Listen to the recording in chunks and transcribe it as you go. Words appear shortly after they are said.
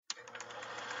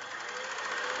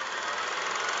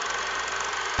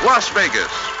Las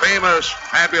Vegas, famous,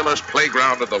 fabulous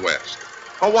playground of the West.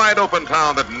 A wide-open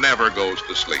town that never goes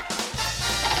to sleep.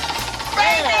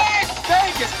 Vegas!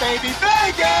 Vegas, baby,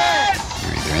 Vegas!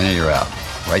 You're either in or you're out.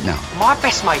 Right now. My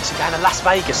best mates are going to Las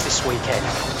Vegas this weekend.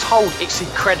 I'm told it's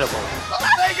incredible.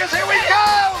 Vegas, here we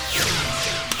go!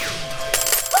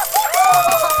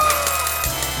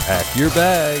 Pack your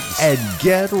bags and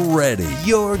get ready.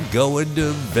 You're going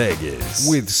to Vegas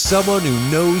with someone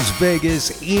who knows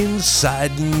Vegas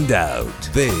inside and out.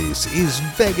 This is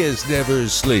Vegas Never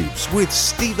Sleeps with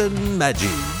Stephen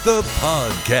Maggi, the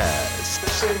podcast.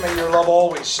 Say, may your love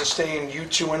always sustain you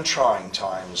two in trying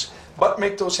times, but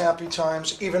make those happy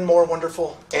times even more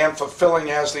wonderful and fulfilling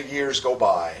as the years go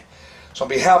by. So on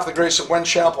behalf of the Grace of Wen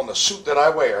Chapel and the suit that I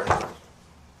wear,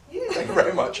 thank you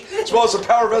very much, as well as the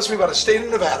power vested me by the state of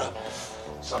Nevada,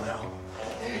 somehow,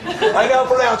 I now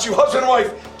pronounce you husband and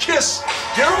wife. Kiss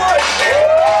your wife.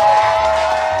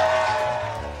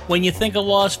 When you think of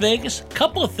Las Vegas, a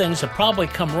couple of things that probably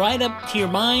come right up to your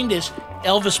mind is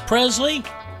Elvis Presley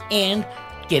and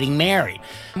getting married.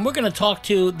 And we're going to talk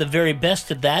to the very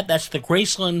best of that. That's the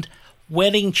Graceland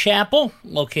Wedding Chapel,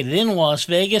 located in Las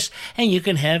Vegas, and you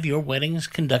can have your weddings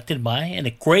conducted by a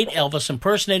great Elvis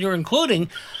impersonator, including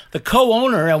the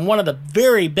co-owner and one of the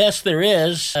very best there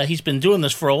is. He's been doing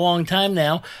this for a long time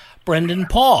now, Brendan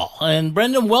Paul. And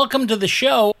Brendan, welcome to the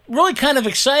show. Really kind of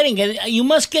exciting, and you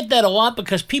must get that a lot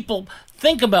because people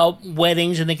think about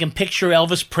weddings and they can picture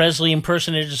Elvis Presley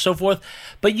impersonators and so forth,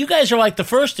 but you guys are like the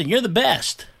first and you're the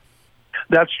best.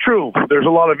 That's true. There's a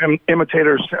lot of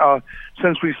imitators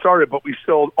since we started, but we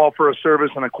still offer a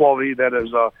service and a quality that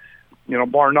is,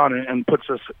 bar none, and puts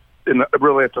us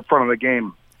really at the front of the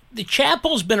game. The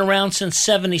chapel's been around since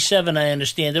 '77, I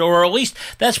understand it, or at least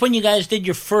that's when you guys did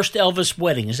your first Elvis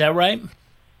wedding. Is that right?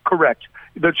 Correct.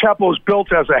 The chapel was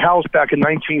built as a house back in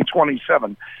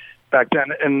 1927. Back then,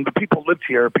 and the people lived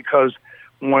here because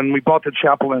when we bought the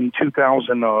chapel in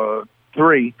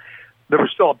 2003. There was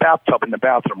still a bathtub in the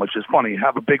bathroom, which is funny.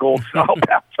 Have a big old style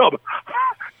bathtub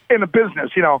in a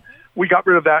business, We got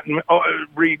rid of that and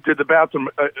redid the bathroom,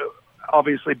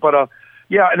 obviously. But,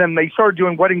 and then they started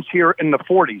doing weddings here in the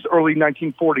 40s, early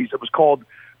 1940s. It was called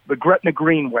the Gretna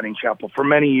Green Wedding Chapel for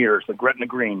many years, the Gretna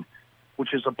Green,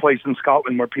 which is a place in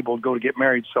Scotland where people would go to get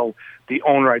married. So the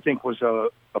owner, I think, was a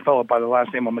fellow by the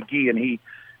last name of McGee, and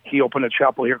he opened a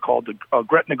chapel here called the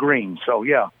Gretna Green. So,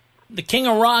 yeah. The King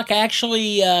of Rock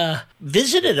actually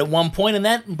visited at one point, and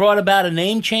that brought about a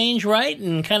name change, right?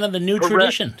 And kind of a new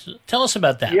tradition. Tell us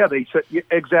about that. Yeah, they said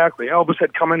exactly. Elvis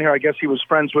had come in here. I guess he was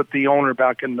friends with the owner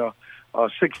back in the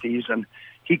 60s, and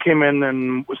he came in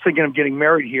and was thinking of getting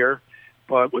married here,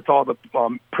 but with all the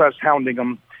press hounding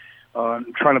him,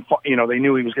 trying to, they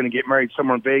knew he was going to get married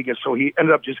somewhere in Vegas, so he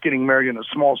ended up just getting married in a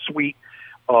small suite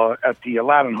at the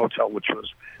Aladdin Hotel, which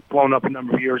was blown up a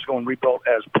number of years ago and rebuilt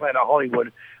as Planet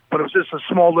Hollywood. But it was just a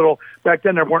small little, back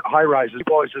then there weren't high rises.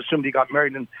 People always assumed he got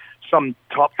married in some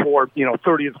top floor,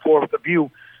 30th floor with a view.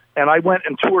 And I went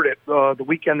and toured it the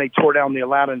weekend they tore down the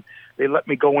Aladdin. They let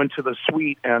me go into the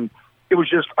suite, and it was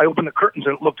just, I opened the curtains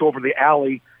and it looked over the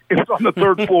alley. It was on the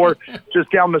third floor, just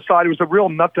down the side. It was a real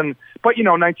nothing. But,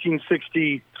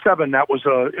 1967, that was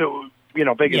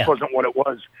Vegas wasn't what it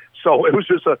was. So it was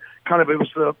just it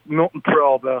was the Milton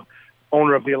Thrill, the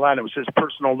owner of the Aladdin. It was his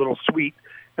personal little suite.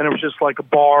 And it was just like a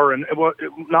bar, and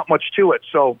not much to it.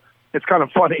 So it's kind of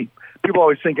funny. People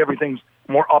always think everything's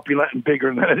more opulent and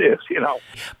bigger than it is,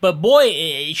 But boy,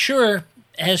 it sure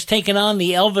has taken on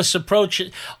the Elvis approach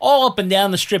all up and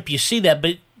down the Strip. You see that,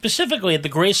 but specifically at the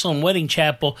Graceland Wedding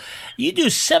Chapel, you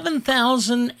do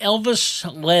 7,000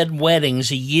 Elvis-led weddings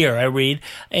a year, I read,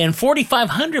 and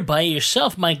 4,500 by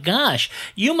yourself. My gosh,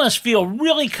 you must feel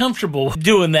really comfortable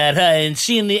doing that, and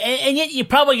seeing and yet you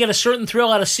probably get a certain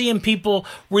thrill out of seeing people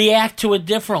react to it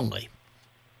differently.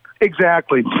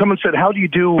 Exactly. Someone said, how do you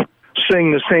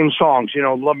sing the same songs,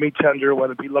 Love Me Tender,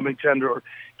 whether it be Love Me Tender or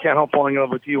Can't Help Falling in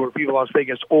Love with You or Viva Las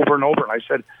Vegas over and over? And I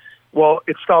said, well,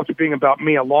 it stopped being about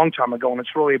me a long time ago, and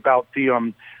it's really about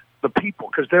the people,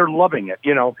 because they're loving it.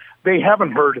 They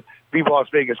haven't heard Viva Las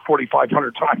Vegas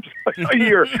 4,500 times a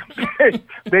year.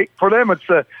 For them, it's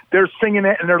they're singing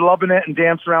it and they're loving it and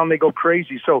dance around. They go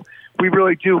crazy. So we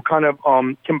really do kind of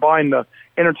combine the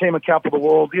entertainment capital of the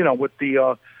world, with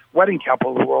the wedding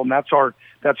capital of the world, and that's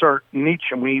our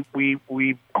niche. And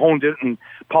we honed it and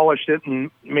polished it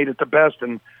and made it the best.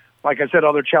 And like I said,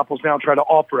 other chapels now try to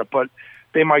offer it, but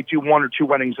they might do 1 or 2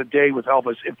 weddings a day with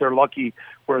Elvis if they're lucky,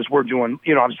 whereas we're doing,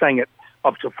 I'm saying it,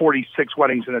 up to 46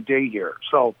 weddings in a day here.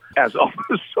 So as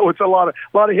Elvis, so it's a lot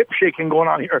of hip shaking going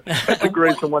on here at the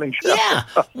Graceland Wedding Chapel. Yeah,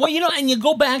 well, and you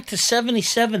go back to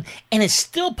 '77, and it's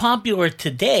still popular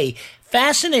today.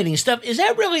 Fascinating stuff. Is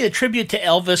that really a tribute to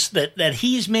Elvis that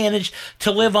he's managed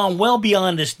to live on well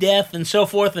beyond his death and so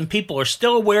forth, and people are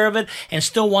still aware of it and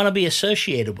still want to be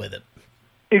associated with it?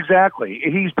 Exactly.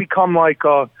 He's become like,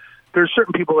 there's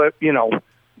certain people that,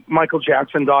 Michael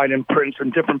Jackson died and Prince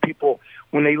and different people,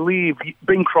 when they leave,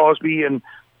 Bing Crosby and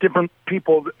different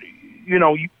people,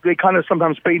 they kind of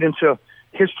sometimes fade into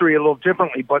history a little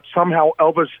differently, but somehow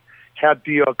Elvis had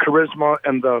the charisma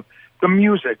and the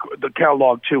music, the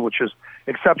catalog too, which is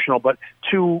exceptional, but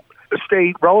to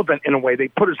stay relevant in a way. They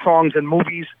put his songs in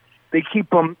movies. They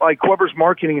keep him, like whoever's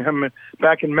marketing him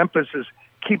back in Memphis is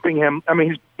keeping him. I mean,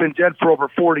 he's been dead for over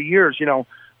 40 years,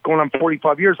 going on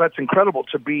 45 years. That's incredible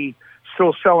to be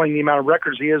still selling the amount of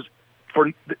records he is, for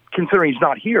considering he's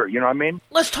not here, you know what I mean?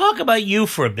 Let's talk about you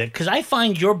for a bit, because I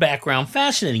find your background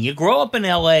fascinating. You grow up in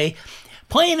L.A.,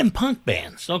 playing in punk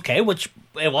bands, okay, which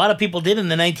a lot of people did in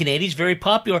the 1980s, very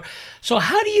popular. So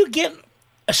how do you get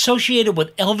associated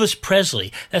with Elvis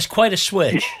Presley? That's quite a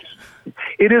switch.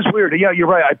 It is weird. Yeah, you're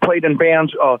right. I played in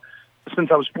bands since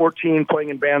I was 14, playing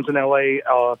in bands in L.A.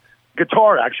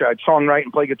 Guitar, actually. I'd songwrite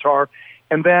and play guitar.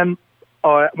 And then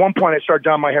at one point I started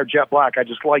dyeing my hair jet black. I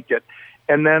just liked it.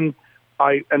 And then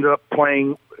I ended up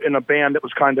playing in a band that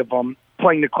was kind of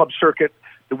playing the club circuit,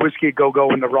 the Whiskey A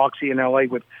Go-Go and the Roxy in L.A.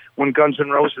 when Guns N'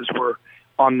 Roses were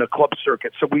on the club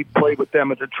circuit. So we played with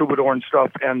them at the Troubadour and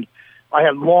stuff. And I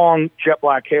had long jet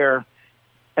black hair.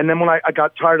 And then when I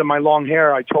got tired of my long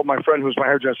hair, I told my friend who was my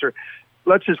hairdresser,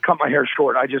 let's just cut my hair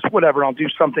short. Whatever, I'll do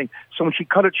something. So when she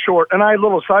cut it short, and I had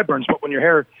little sideburns, but when your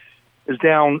hair is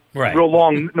down real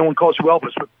long, no one calls you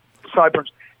Elvis, but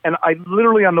sideburns. And I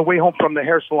literally, on the way home from the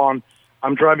hair salon,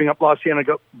 I'm driving up La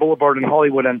Cienega Boulevard in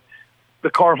Hollywood, and the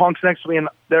car honks next to me, and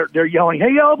they're yelling,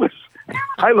 "Hey, Elvis!"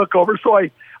 I look over, so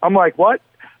I'm like, "What?"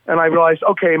 And I realized,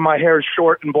 okay, my hair is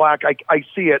short and black. I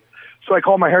see it. So I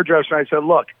called my hairdresser, and I said,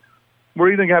 "Look, we're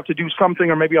either going to have to do something,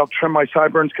 or maybe I'll trim my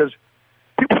sideburns, because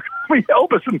people call me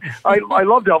Elvis." And I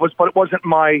loved Elvis, but it wasn't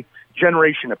my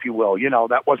generation, if you will.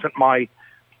 That wasn't my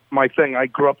thing. I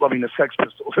grew up loving the Sex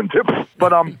Pistols and different.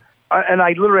 But and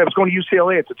I was going to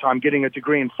UCLA at the time, getting a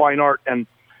degree in fine art. And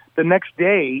the next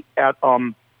day, a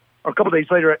couple of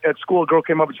days later at school, a girl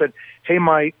came up and said, "Hey,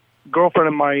 my girlfriend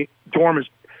in my dorm is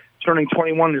turning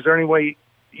 21. Is there any way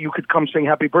you could come sing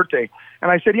happy birthday?"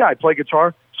 And I said, "Yeah, I play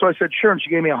guitar." So I said, "Sure." And she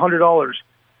gave me $100.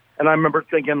 And I remember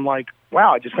thinking, like,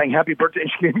 wow, I just sang happy birthday,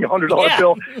 and she gave me a $100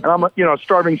 bill. And I'm a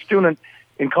starving student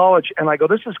in college. And I go,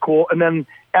 this is cool. And then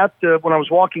when I was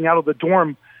walking out of the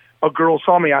dorm, a girl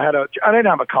saw me. I didn't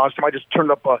have a costume. I just turned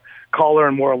up a collar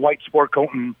and wore a white sport coat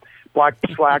and black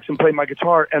slacks and played my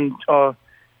guitar. And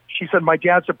she said, "My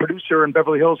dad's a producer in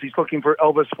Beverly Hills. He's looking for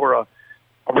Elvis for a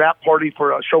rap party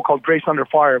for a show called Grace Under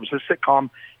Fire." It was a sitcom.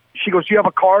 She goes, "Do you have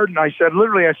a card?" And I said,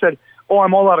 "Oh,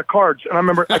 I'm all out of cards." And I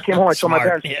remember I came home, I told my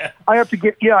parents, I have to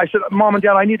get, I said, "Mom and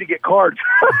Dad, I need to get cards."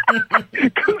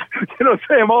 Say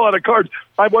I'm all out of cards.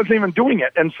 I wasn't even doing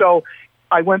it. And so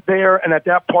I went there, and at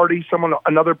that party,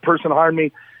 another person hired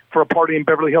me for a party in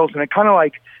Beverly Hills, and it kind of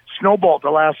like snowballed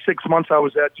the last 6 months I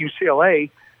was at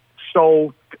UCLA.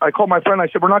 So I called my friend. I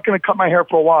said, "We're not going to cut my hair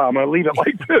for a while. I'm going to leave it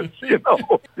like this.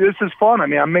 This is fun. I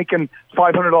mean, I'm making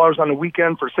 $500 on the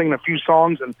weekend for singing a few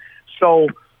songs." And so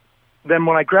then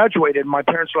when I graduated, my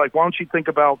parents were like, "Why don't you think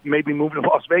about maybe moving to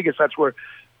Las Vegas? That's where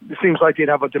it seems like they'd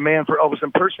have a demand for Elvis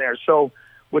impersonators." So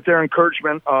with their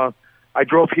encouragement, I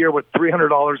drove here with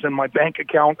 $300 in my bank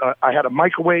account. I had a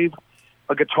microwave,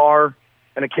 a guitar,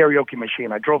 and a karaoke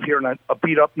machine. I drove here in a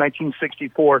beat-up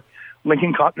 1964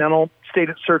 Lincoln Continental, stayed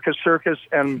at Circus,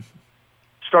 and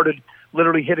started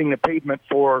literally hitting the pavement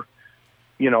for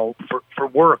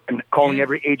work and calling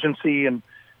every agency. And,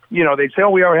 they'd say,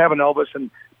 "Oh, we already have an Elvis."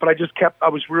 But I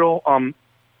was real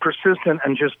persistent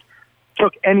and just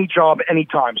took any job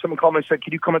anytime. Someone called me and said,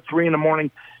 "Can you come at 3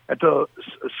 a.m. at the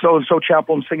so-and-so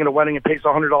chapel and sing at a wedding? It pays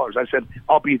 $100. I said,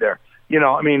 "I'll be there."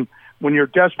 When you're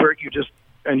desperate,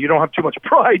 and you don't have too much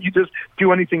pride, you just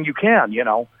do anything you can,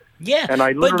 Yeah, and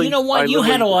but you know what? You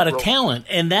had a lot of talent,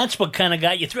 and that's what kind of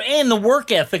got you through, and the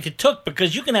work ethic it took,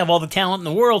 because you can have all the talent in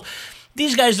the world.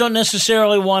 These guys don't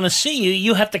necessarily want to see you.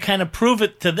 You have to kind of prove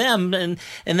it to them, and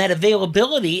that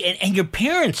availability. And your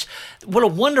parents, what a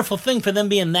wonderful thing for them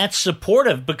being that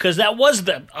supportive, because that was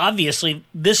obviously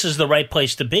this is the right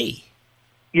place to be.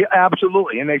 Yeah,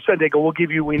 absolutely. And they said, "We'll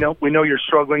give you, we know you're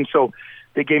struggling." So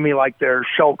they gave me like their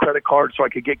Shell credit card so I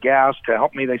could get gas to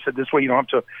help me. They said, "This way you don't have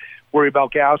to worry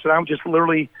about gas." And I would just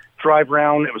literally drive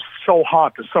around. It was so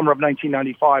hot, the summer of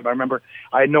 1995. I remember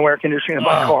I had no air conditioning in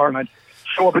my car, and I'd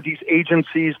show up at these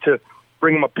agencies to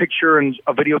bring them a picture and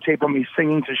a videotape of me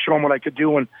singing to show them what I could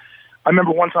do. And I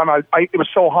remember one time it was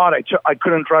so hot I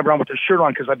couldn't drive around with a shirt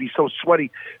on because I'd be so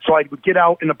sweaty. So I would get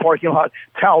out in the parking lot,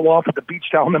 towel off with the beach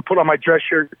towel, and then put on my dress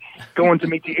shirt, go in to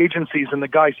meet the agencies. And the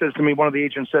guy says to me, one of the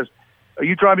agents says, "Are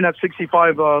you driving that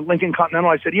 65 Lincoln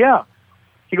Continental?" I said, "Yeah."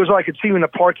 He goes, "Oh, I could see you in the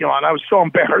parking lot." And I was so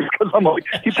embarrassed because I'm like,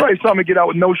 he probably saw me get out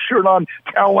with no shirt on,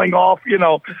 toweling off,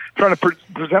 trying to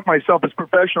present myself as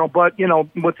professional. But,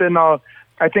 within,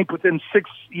 I think within 6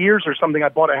 years or something, I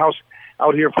bought a house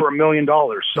out here for $1 million.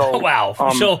 So wow.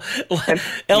 So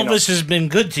Elvis has been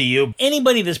good to you.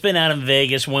 Anybody that's been out in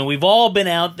Vegas, when we've all been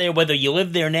out there, whether you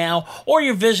live there now or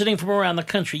you're visiting from around the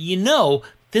country,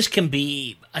 this can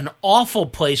be an awful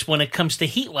place when it comes to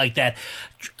heat like that.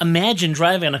 Imagine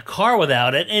driving a car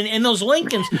without it. And those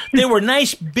Lincolns, they were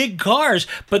nice big cars,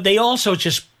 but they also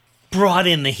just brought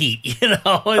in the heat,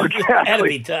 Exactly. It had to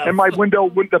be tough. And my window,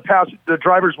 the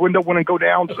driver's window wouldn't go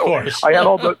down, so of course. I had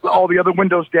all the other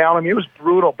windows down. I mean, it was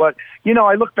brutal. But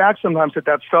I look back sometimes at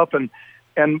that stuff,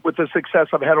 and with the success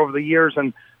I've had over the years,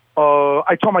 and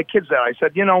I told my kids that I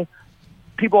said,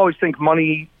 people always think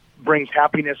money brings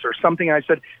happiness or something. And I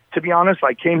said, to be honest,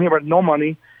 I came here with no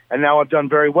money, and now I've done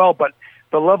very well. But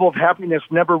the level of happiness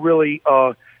never really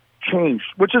changed,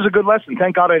 which is a good lesson.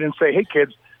 Thank God I didn't say, "Hey,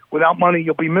 kids, without money,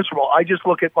 you'll be miserable." I just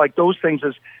look at those things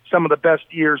as some of the best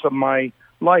years of my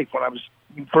life. When I was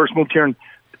first moved here, and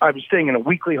I was staying in a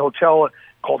weekly hotel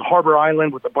called Harbor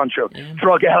Island with a bunch of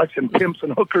drug addicts and pimps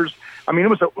and hookers. I mean,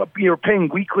 you were paying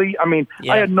weekly. I mean,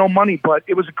 I had no money, but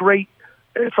it was great.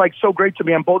 It's so great to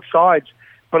be on both sides,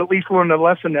 but at least learn a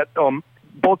lesson that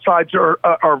both sides are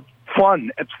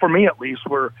fun. It's, for me at least,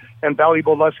 and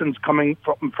valuable lessons coming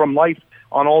from life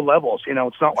on all levels.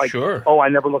 It's not like, oh, I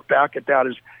never look back at that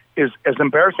as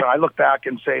embarrassment. I look back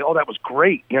and say, oh, that was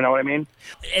great. You know what I mean?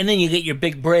 And then you get your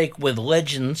big break with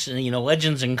Legends, and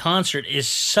Legends in Concert is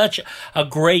such a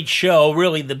great show,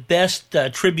 really the best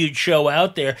tribute show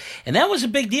out there. And that was a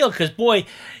big deal because, boy,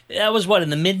 that was in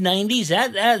the mid-'90s?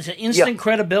 That's instant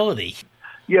credibility.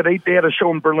 Yeah, they had a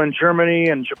show in Berlin, Germany,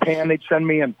 and Japan they'd send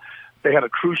me, and they had a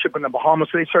cruise ship in the Bahamas,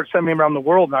 so they started sending me around the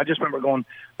world, and I just remember going,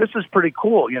 this is pretty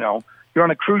cool, You're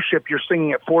on a cruise ship, you're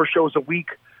singing at 4 shows a week,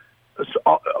 the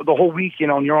whole week,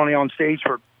 and you're only on stage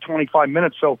for 25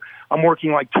 minutes, so I'm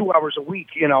working 2 hours a week,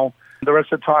 The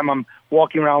rest of the time I'm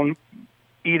walking around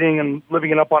eating and living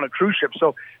it up on a cruise ship.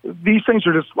 So these things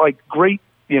are just great,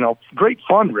 great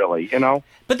fun, really,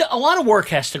 But a lot of work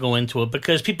has to go into it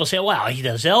because people say, wow, he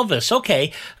does Elvis.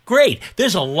 Okay, great.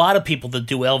 There's a lot of people that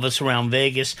do Elvis around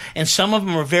Vegas, and some of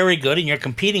them are very good, and you're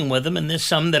competing with them, and there's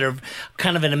some that are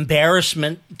kind of an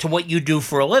embarrassment to what you do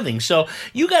for a living. So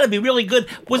you got to be really good.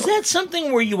 Was that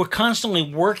something where you were constantly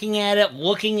working at it,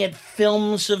 looking at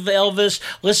films of Elvis,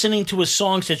 listening to his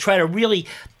songs to try to really...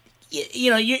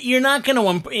 you're not going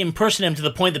to impersonate him to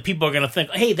the point that people are going to think,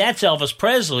 hey, that's Elvis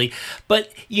Presley.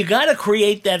 But you got to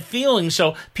create that feeling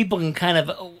so people can kind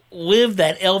of live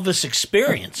that Elvis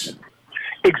experience.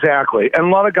 Exactly. And a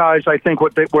lot of guys, I think,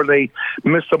 where they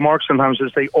miss the mark sometimes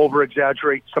is they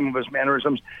over-exaggerate some of his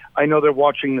mannerisms. I know they're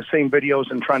watching the same videos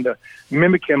and trying to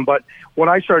mimic him, but what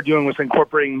I started doing was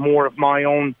incorporating more of my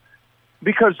own,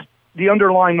 because the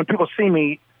underlying, when people see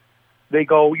me, they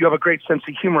go, you have a great sense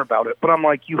of humor about it. But I'm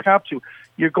like, you have to.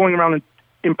 You're going around and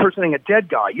impersonating a dead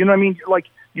guy. You know what I mean?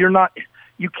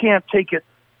 You can't take it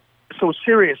so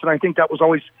serious. And I think that was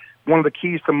always one of the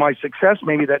keys to my success,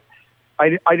 maybe, that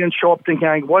I didn't show up thinking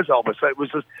I was Elvis. I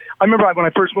remember when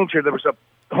I first moved here, there was a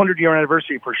 100-year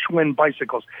anniversary for Schwinn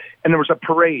bicycles, and there was a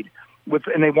parade,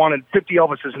 and they wanted 50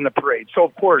 Elvises in the parade. So,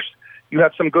 of course, you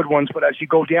have some good ones, but as you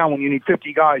go down, when you need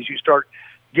 50 guys, you start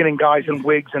getting guys in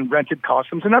wigs and rented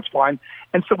costumes, and that's fine.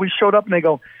 And so we showed up, and they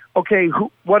go, okay,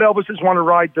 what Elvises want to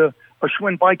ride a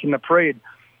Schwinn bike in the parade?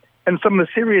 And some of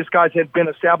the serious guys had been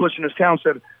established in his town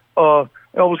said,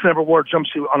 Elvis never wore a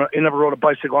jumpsuit, he never rode a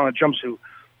bicycle on a jumpsuit.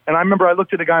 And I remember I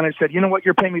looked at the guy and I said, you know what,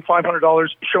 you're paying me $500,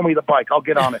 show me the bike, I'll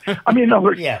get on it. I mean,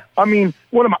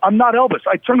 what am I? I'm not Elvis.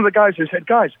 I turned to the guys and said,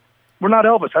 guys, we're not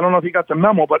Elvis. I don't know if you got the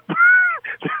memo, but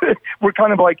we're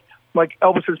kind of like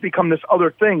Elvis has become this other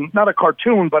thing, not a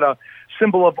cartoon, but a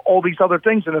symbol of all these other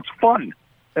things, and it's fun.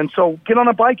 And so get on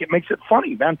a bike. It makes it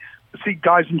funny, man. To see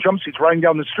guys in jumpsuits riding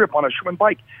down the strip on a Schwinn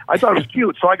bike. I thought it was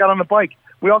cute, so I got on the bike.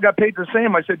 We all got paid the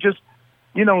same. I said, just,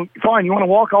 fine, you want to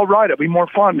walk, I'll ride it. It'll be more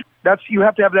fun. You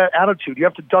have to have that attitude. You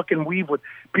have to duck and weave what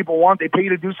people want. They pay you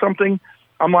to do something.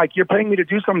 I'm like, you're paying me to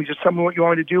do something. Just tell me what you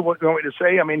want me to do, what you want me to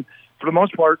say. I mean, for the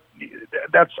most part,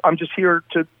 I'm just here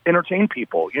to entertain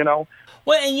people, you know.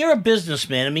 Well, and you're a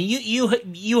businessman. I mean,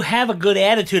 you have a good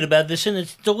attitude about this, and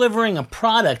it's delivering a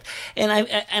product. And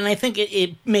I think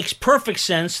it makes perfect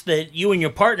sense that you and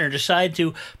your partner decide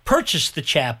to purchase the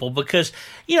chapel because,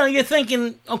 you know, you're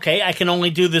thinking, okay, I can only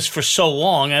do this for so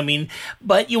long. I mean,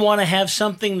 but you want to have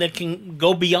something that can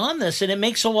go beyond this, and it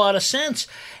makes a lot of sense.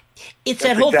 It's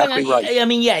That's that whole exactly thing. right. I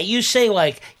mean, yeah, you say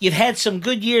like you've had some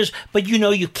good years, but you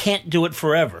know you can't do it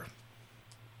forever.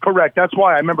 Correct. That's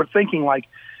why I remember thinking, like,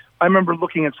 I remember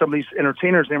looking at some of these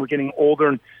entertainers, and they were getting older,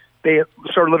 and they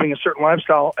started living a certain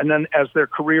lifestyle, and then as their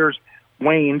careers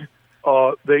waned,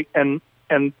 and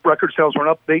record sales went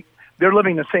up, they're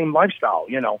living the same lifestyle,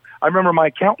 you know. I remember my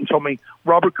accountant told me,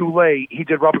 Robert Goulet, he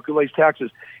did Robert Goulet's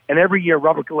taxes, and every year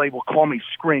Robert Goulet will call me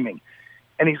screaming.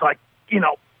 And he's like, you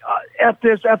know, F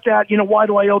this, F that, you know, why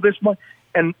do I owe this much?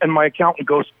 And my accountant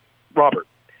goes, Robert,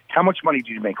 how much money did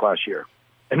you make last year?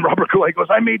 And Robert Goulet goes,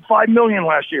 I made $5 million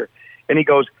last year. And he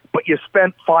goes, but you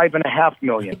spent $5.5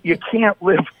 million. You can't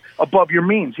live above your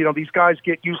means. You know, these guys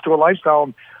get used to a lifestyle.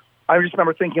 And I just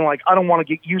remember thinking, like, I don't want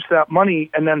to get used to that money.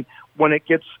 And then when it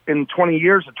gets in 20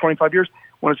 years or 25 years,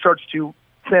 when it starts to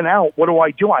thin out, what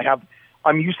do?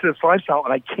 I'm used to this lifestyle,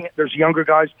 and I can't. There's younger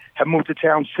guys have moved to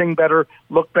town, sing better,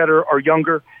 look better, are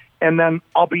younger, and then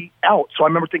I'll be out. So I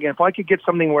remember thinking, if I could get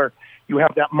something where you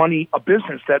have that money, a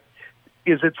business that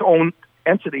is its own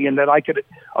entity, and that I could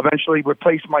eventually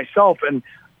replace myself and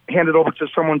hand it over to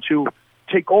someone to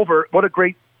take over, what a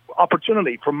great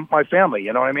opportunity for my family,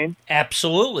 you know what I mean?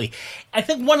 Absolutely. I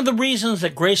think one of the reasons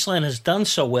that Graceland has done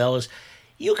so well is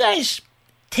you guys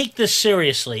take this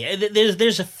seriously.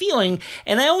 There's a feeling,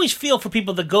 and I always feel for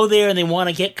people that go there and they want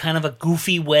to get kind of a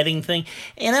goofy wedding thing,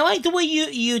 and I like the way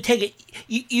you take it.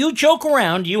 You joke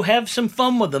around, you have some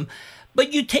fun with them,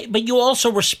 but you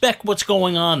also respect what's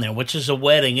going on there, which is a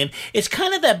wedding, and it's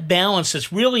kind of that balance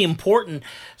that's really important,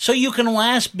 so you can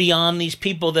last beyond these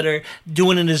people that are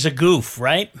doing it as a goof,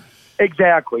 right?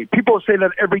 Exactly. People say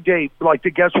that every day. Like,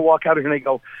 the guests will walk out of here and they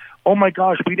go, "Oh my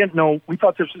gosh, we didn't know. We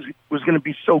thought this was going to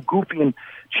be so goofy and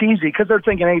cheesy," because they're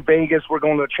thinking, "Hey, Vegas, we're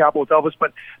going to a chapel with Elvis."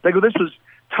 But they go, "This was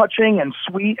touching and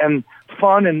sweet and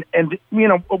fun, and you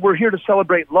know, we're here to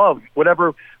celebrate love,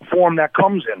 whatever form that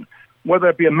comes in." Whether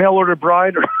it be a mail order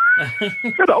bride or,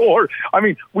 you know, or, I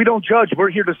mean, we don't judge.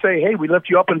 We're here to say, hey, we lift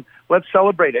you up and let's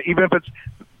celebrate it. Even if it's,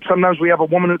 sometimes we have a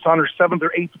woman that's on her 7th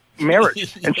or 8th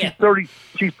marriage and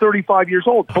she's 35 years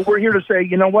old. But we're here to say,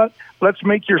 you know what? Let's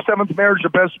make your 7th marriage the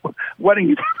best wedding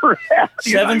you've ever had.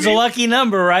 Seven's a lucky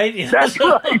number, right? That's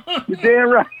right. You're damn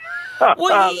right.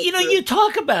 Well, you know, you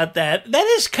talk about that. That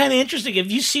is kind of interesting.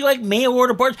 If you see like mail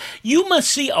order brides, you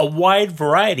must see a wide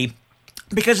variety.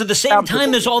 Because at the same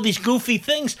time, there's all these goofy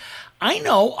things. I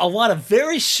know a lot of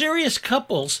very serious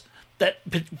couples that,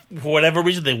 for whatever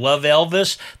reason, they love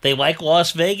Elvis, they like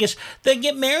Las Vegas, they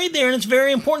get married there, and it's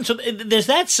very important. So there's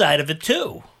that side of it,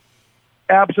 too.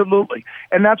 Absolutely.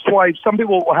 And that's why some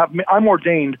people will have, I'm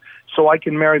ordained, so I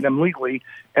can marry them legally,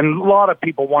 and a lot of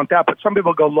people want that. But some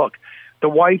people go, look, the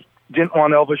wife didn't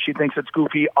want Elvis, she thinks it's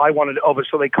goofy, I wanted Elvis,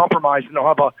 so they compromise, and they'll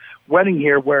have a wedding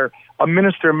here where a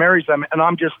minister marries them, and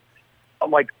I'm just,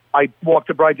 like, I walk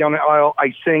the bride down the aisle,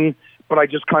 I sing, but I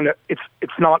just kind of,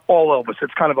 it's not all Elvis.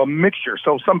 It's kind of a mixture.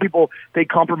 So some people, they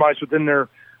compromise within their,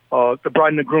 the bride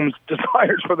and the groom's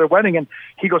desires for their wedding. And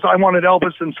he goes, I wanted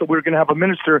Elvis, and so we're going to have a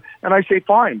minister. And I say,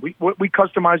 fine, we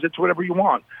customize it to whatever you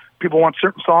want. People want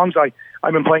certain songs.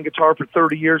 I've been playing guitar for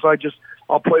 30 years.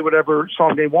 I'll play whatever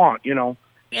song they want, you know.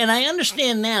 And I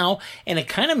understand now, and it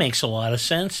kind of makes a lot of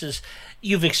sense, is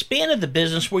you've expanded the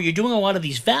business where you're doing a lot of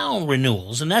these vow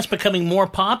renewals, and that's becoming more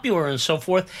popular and so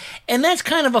forth. And that's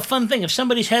kind of a fun thing. If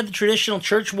somebody's had the traditional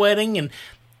church wedding and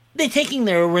they're taking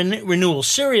their renewal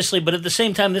seriously, but at the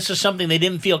same time, this is something they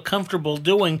didn't feel comfortable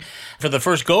doing for the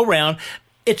first go-round,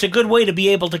 it's a good way to be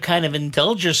able to kind of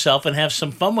indulge yourself and have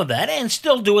some fun with that and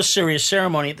still do a serious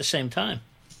ceremony at the same time.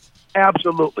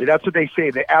 Absolutely. That's what they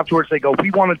say. Afterwards, they go,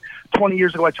 we wanted, 20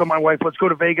 years ago, I told my wife, let's go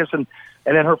to Vegas, and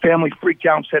then her family freaked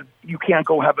out and said, you can't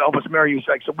go have Elvis marry you.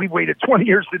 So we waited 20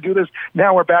 years to do this.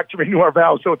 Now we're back to renew our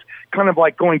vows. So it's kind of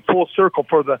like going full circle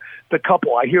for the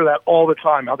couple. I hear that all the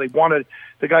time, how they wanted,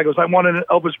 the guy goes, I wanted an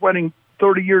Elvis wedding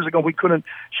 30 years ago. We couldn't.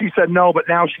 She said no, but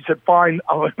now she said, fine,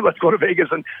 let's go to Vegas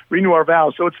and renew our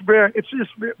vows. So it's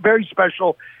just very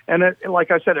special. And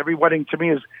like I said, every wedding to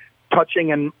me is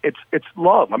touching, and it's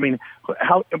love. I mean,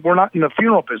 we're not in the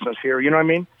funeral business here, you know what I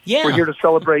mean? Yeah. We're here to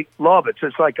celebrate love. It's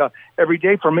just like every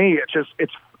day for me,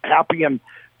 it's happy and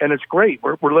it's great.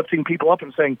 We're lifting people up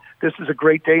and saying, this is a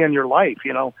great day in your life,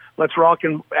 you know. Let's rock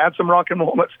and add some rock and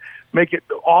roll. Let's make it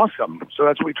awesome. So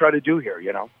that's what we try to do here,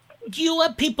 you know. Do you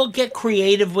let people get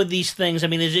creative with these things? I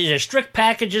mean, is there strict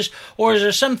packages, or is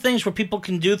there some things where people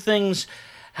can do things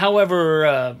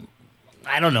however,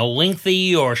 I don't know,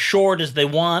 lengthy or short as they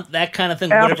want, that kind of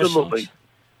thing? Absolutely.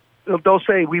 They'll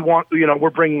say, we want, we're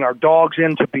bringing our dogs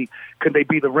in could they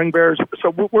be the ring bearers?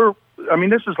 So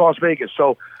this is Las Vegas,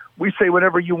 so we say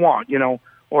whatever you want,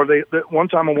 Or one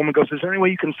time a woman goes, is there any way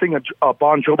you can sing a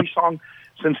Bon Jovi song?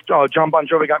 Since John Bon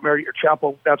Jovi got married at your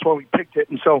chapel, that's why we picked it.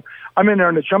 And so I'm in there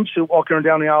in a jumpsuit walking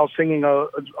down the aisle singing a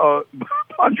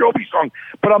Bon Jovi song.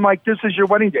 But I'm like, this is your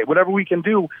wedding day. Whatever we can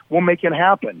do, we'll make it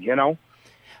happen,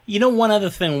 One other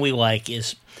thing we like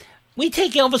is we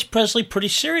take Elvis Presley pretty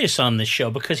serious on this show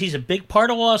because he's a big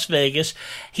part of Las Vegas.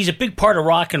 He's a big part of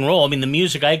rock and roll. I mean, the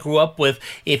music I grew up with,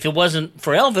 if it wasn't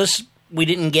for Elvis, we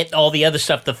didn't get all the other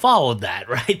stuff that followed that,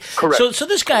 right? Correct. So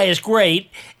this guy is great.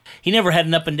 He never had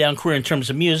an up-and-down career in terms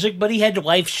of music, but he had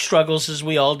life struggles, as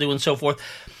we all do, and so forth.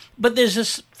 But there's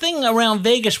this thing around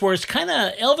Vegas where it's kind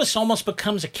of, Elvis almost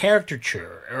becomes a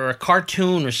caricature or a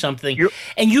cartoon or something,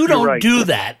 and you don't do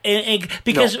that.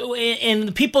 Because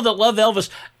the people that love Elvis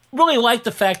really like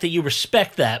the fact that you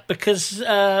respect that, because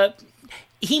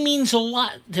he means a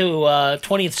lot to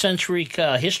 20th century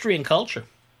history and culture.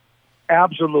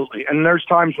 Absolutely. And there's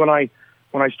times when I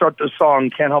start the song,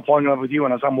 Can't Help Falling in Love with You,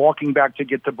 and as I'm walking back to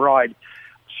get the bride,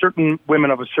 certain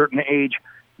women of a certain age,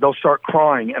 they'll start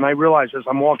crying. And I realize as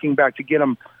I'm walking back to get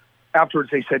them, afterwards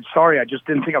they said, sorry, I just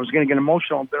didn't think I was going to get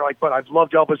emotional. They're like, but I've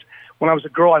loved Elvis. When I was a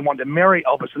girl, I wanted to marry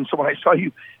Elvis. And so when I saw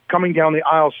you coming down the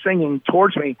aisle singing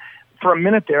towards me, for a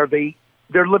minute there,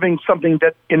 they're living something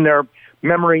that in their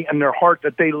memory and their heart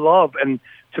that they love. And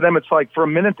to them, it's like, for a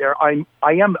minute there, I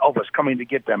am Elvis coming to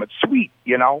get them. It's sweet,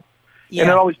 Yeah. And it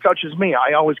always touches me.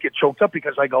 I always get choked up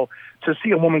because I go to see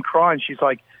a woman cry, and she's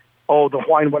like, oh, the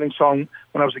Hawaiian wedding song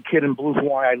when I was a kid in Blue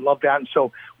Hawaii, I love that. And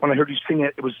so when I heard you sing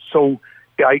it, it was so,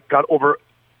 I got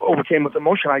overcame with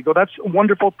emotion. I go, that's a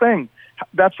wonderful thing.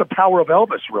 That's the power of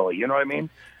Elvis, really. You know what I mean?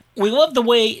 We love the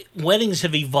way weddings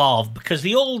have evolved because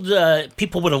the old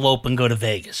people would elope and go to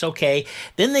Vegas, okay?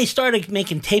 Then they started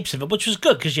making tapes of it, which was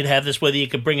good because you'd have this whether you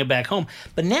could bring it back home.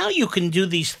 But now you can do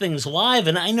these things live,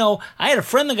 and I know I had a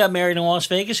friend that got married in Las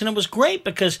Vegas, and it was great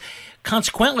because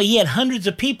consequently he had hundreds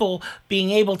of people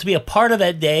being able to be a part of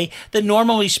that day that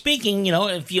normally speaking,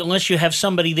 unless you have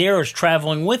somebody there who's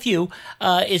traveling with you,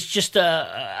 it's just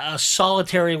a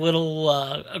solitary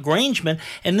little arrangement.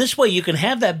 And this way you can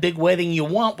have that big wedding you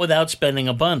want without spending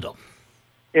a bundle.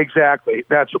 Exactly.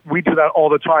 We do that all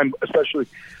the time, especially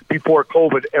before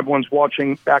COVID. Everyone's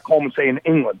watching back home and say in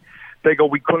England, they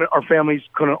go, our families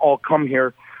couldn't all come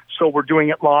here, so we're doing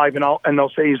it live. And they'll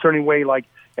say, is there any way, like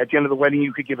at the end of the wedding,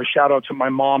 you could give a shout out to my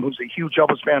mom, who's a huge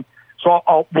Elvis fan? So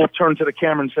we'll turn to the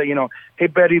camera and say, hey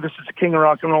Betty, this is the King of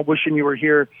Rock and Roll, wishing you were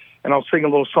here, and I'll sing a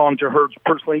little song to her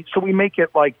personally. So we make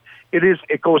it like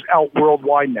it goes out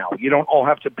worldwide now. You don't all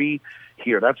have to be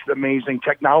here. That's the amazing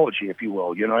technology, if you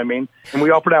will. You know what I mean? And we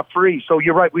offer that free. So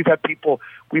you're right. We've had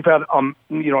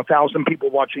 1,000 people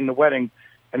watching the wedding,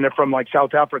 and they're from like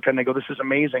South Africa, and they go, this is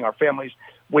amazing. Our family's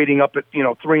waiting up at 3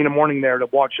 a.m. there to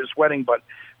watch this wedding, but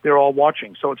they're all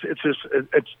watching. So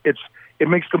it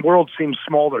makes the world seem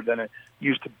smaller than it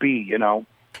used to be.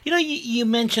 You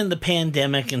mentioned the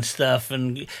pandemic and stuff,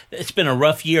 and it's been a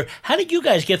rough year. How did you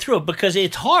guys get through it? Because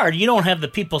it's hard. You don't have the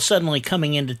people suddenly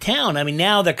coming into town. I mean,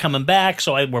 now they're coming back,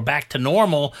 so we're back to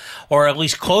normal, or at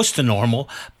least close to normal.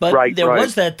 But there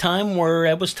was that time where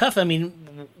it was tough. I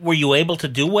mean, were you able to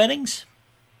do weddings?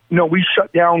 No, we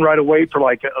shut down right away for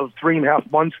like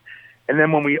 3.5 months. And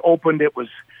then when we opened, it was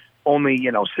only,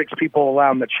 6 people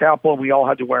allowed in the chapel. We all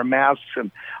had to wear masks,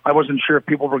 and I wasn't sure if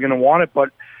people were going to want it, but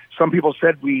some people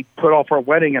said we put off our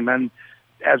wedding, and then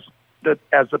as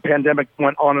the pandemic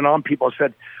went on and on, people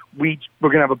said we're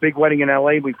going to have a big wedding in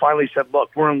LA. We finally said, look,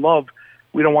 we're in love.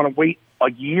 We don't want to wait a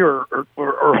year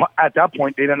or at that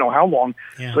point they didn't know how long.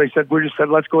 Yeah. So they said,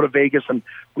 let's go to Vegas, and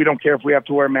we don't care if we have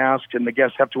to wear masks, and the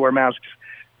guests have to wear masks.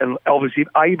 And Elvis,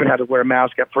 I even had to wear a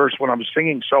mask at first when I was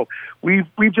singing. So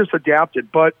we've just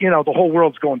adapted. But, the whole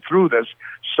world's going through this.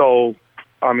 So,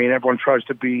 I mean, everyone tries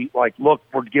to be like, look,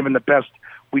 we're giving the best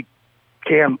we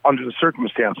can under the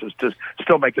circumstances to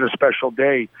still make it a special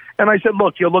day. And I said,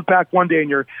 look, you'll look back one day and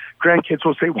your grandkids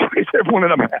will say, why is everyone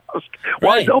in a mask?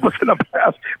 Why is Elvis in a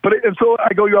mask? And so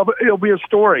I go, it'll be a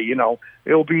story,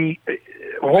 It'll be,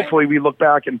 hopefully we look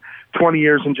back in 20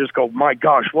 years and just go, my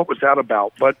gosh, what was that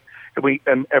about? But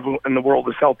everyone in the world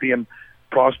is healthy and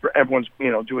prosper. Everyone's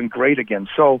doing great again.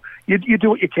 So you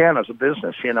do what you can as a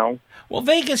business. Well,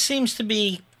 Vegas seems to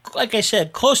be, like I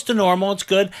said, close to normal. It's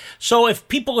good. So if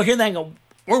people are here, they go,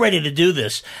 we're ready to do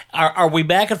this. Are we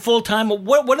back at full time?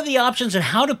 What are the options, and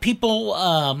how do people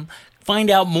find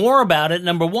out more about it,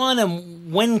 number one,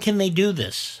 and when can they do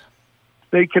this?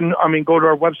 They can, go to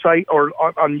our website or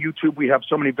on YouTube. We have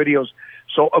so many videos.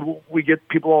 So we get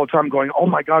people all the time going, oh,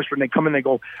 my gosh, when they come in, they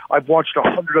go, I've watched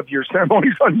 100 of your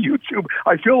ceremonies on YouTube.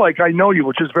 I feel like I know you,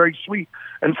 which is very sweet.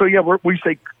 And so, yeah, we're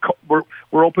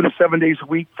open 7 days a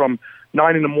week from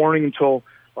 9 in the morning until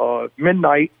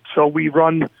midnight. So we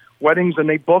run weddings and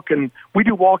they book, and we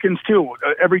do walk-ins too.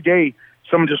 Every day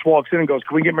someone just walks in and goes,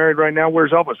 can we get married right now?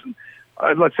 Where's Elvis? And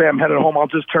let's say I'm headed home, I'll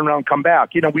just turn around and come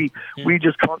back. We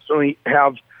just constantly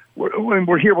have,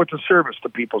 we're here with the service to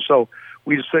people. So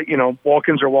we just say,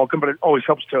 walk-ins are welcome, but it always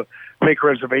helps to make a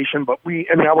reservation. But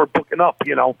now we're booking up,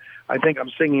 I think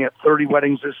I'm singing at 30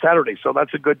 weddings this Saturday. So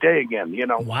that's a good day again,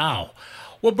 Wow.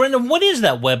 Well, Brendan, what is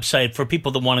that website for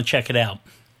people that want to check it out?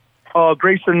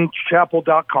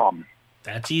 GraysonChapel.com.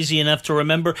 That's easy enough to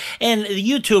remember. And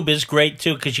YouTube is great,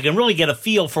 too, because you can really get a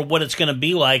feel for what it's going to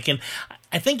be like. And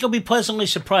I think you'll be pleasantly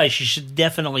surprised. You should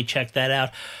definitely check that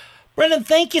out. Brendan,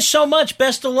 thank you so much.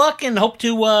 Best of luck, and hope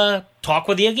to talk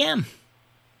with you again.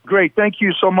 Great. Thank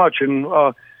you so much. And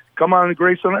come on,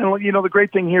 Grayson. And, the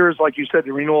great thing here is, like you said,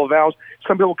 the renewal of vows.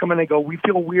 Some people come in and go, we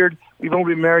feel weird. We've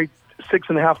only been married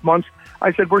 6.5 months.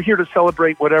 I said, we're here to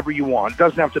celebrate whatever you want. It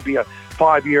doesn't have to be a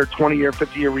 5-year, 20-year,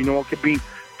 50-year renewal. It could be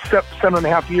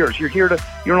 7.5 years. You're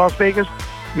in Las Vegas.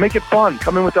 Make it fun.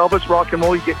 Come in with Elvis, rock and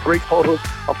roll. You get great photos,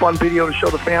 a fun video to show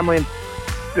the family, and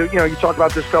you talk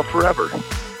about this stuff forever.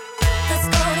 Let's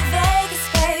go to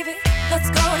Vegas, baby. Let's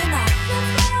go tonight.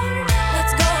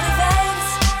 Let's go to Vegas.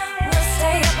 We'll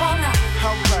stay up all night.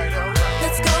 All right.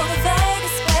 Let's go to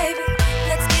Vegas, baby.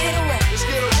 Let's get away.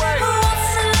 Who wants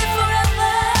to live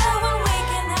forever when we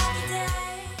can have the day?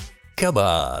 Come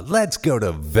on, let's go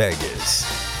to Vegas.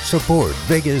 Support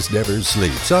Vegas Never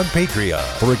Sleeps on Patreon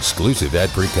for exclusive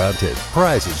ad-free content,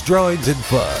 prizes, drawings, and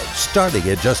fun, starting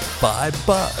at just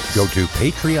 $5. Go to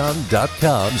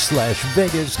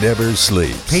patreon.com/Vegas Never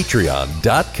Sleeps.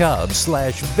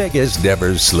 Patreon.com/Vegas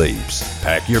Never Sleeps.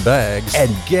 Pack your bags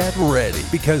and get ready,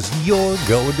 because you're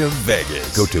going to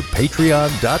Vegas. Go to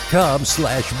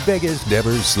patreon.com/Vegas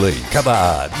Never Sleeps. Come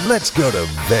on, let's go to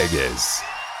Vegas.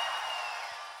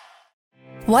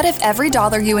 What if every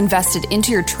dollar you invested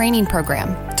into your training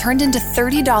program turned into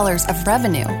 $30 of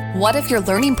revenue? What if your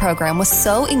learning program was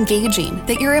so engaging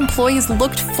that your employees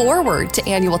looked forward to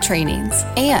annual trainings?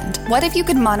 And what if you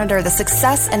could monitor the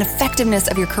success and effectiveness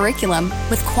of your curriculum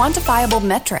with quantifiable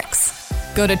metrics?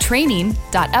 Go to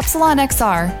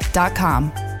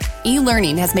training.epsilonxr.com.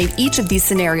 E-learning has made each of these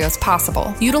scenarios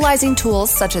possible, utilizing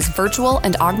tools such as virtual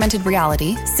and augmented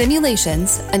reality,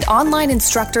 simulations, and online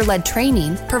instructor-led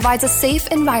training provides a safe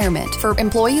environment for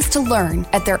employees to learn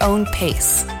at their own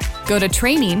pace. Go to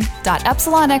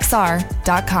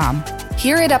training.epsilonxr.com.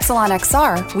 Here at Epsilon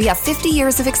XR, we have 50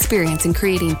 years of experience in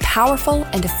creating powerful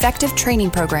and effective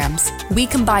training programs. We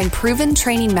combine proven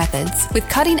training methods with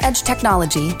cutting-edge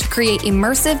technology to create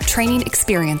immersive training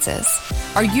experiences.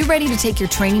 Are you ready to take your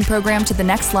training program to the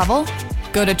next level?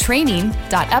 Go to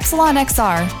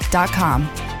training.epsilonxr.com.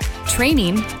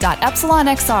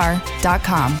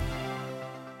 Training.epsilonxr.com.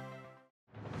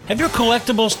 Have your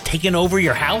collectibles taken over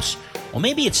your house? Well,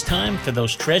 maybe it's time for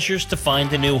those treasures to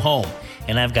find a new home,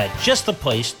 and I've got just the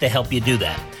place to help you do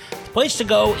that. The place to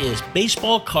go is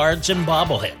Baseball Cards and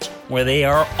Bobbleheads, where they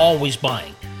are always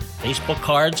buying. Baseball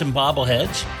Cards and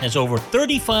Bobbleheads has over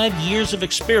 35 years of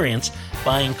experience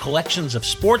buying collections of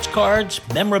sports cards,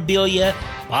 memorabilia,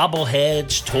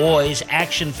 bobbleheads, toys,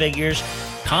 action figures,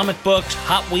 comic books,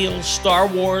 Hot Wheels, Star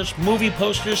Wars, movie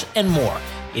posters, and more.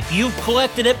 If you've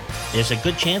collected it, there's a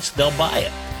good chance they'll buy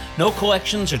it. No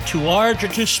collections are too large or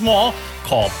too small.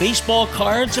 Call Baseball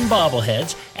Cards and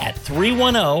Bobbleheads at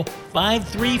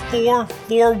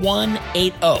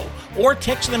 310-534-4180 or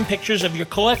text them pictures of your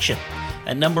collection.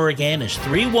 That number again is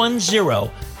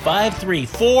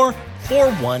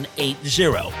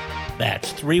 310-534-4180.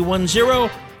 That's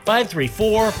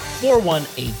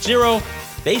 310-534-4180.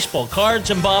 Baseball Cards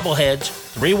and Bobbleheads,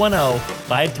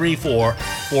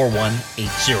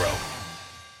 310-534-4180.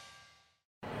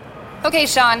 Okay,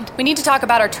 Sean, we need to talk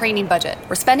about our training budget.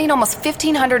 We're spending almost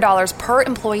 $1,500 per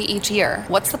employee each year.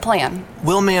 What's the plan?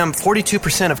 Well, ma'am,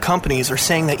 42% of companies are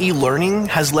saying that e-learning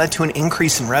has led to an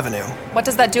increase in revenue. What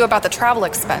does that do about the travel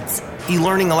expense?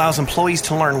 E-learning allows employees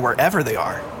to learn wherever they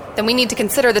are. Then we need to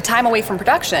consider the time away from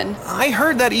production. I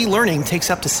heard that e-learning takes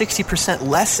up to 60%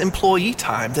 less employee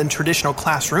time than traditional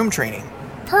classroom training.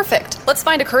 Perfect. Let's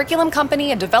find a curriculum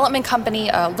company, a development company,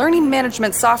 a learning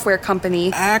management software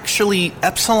company. Actually,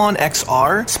 Epsilon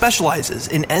XR specializes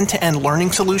in end-to-end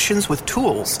learning solutions with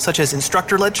tools such as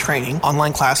instructor-led training,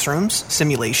 online classrooms,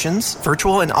 simulations,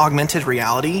 virtual and augmented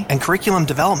reality, and curriculum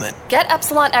development. Get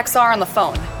Epsilon XR on the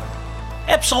phone.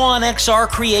 Epsilon XR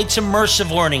creates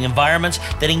immersive learning environments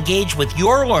that engage with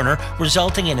your learner,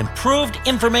 resulting in improved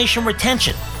information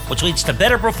retention, which leads to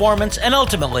better performance and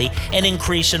ultimately an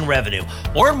increase in revenue.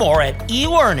 Learn more at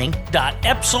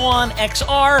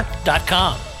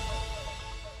elearning.epsilonxr.com.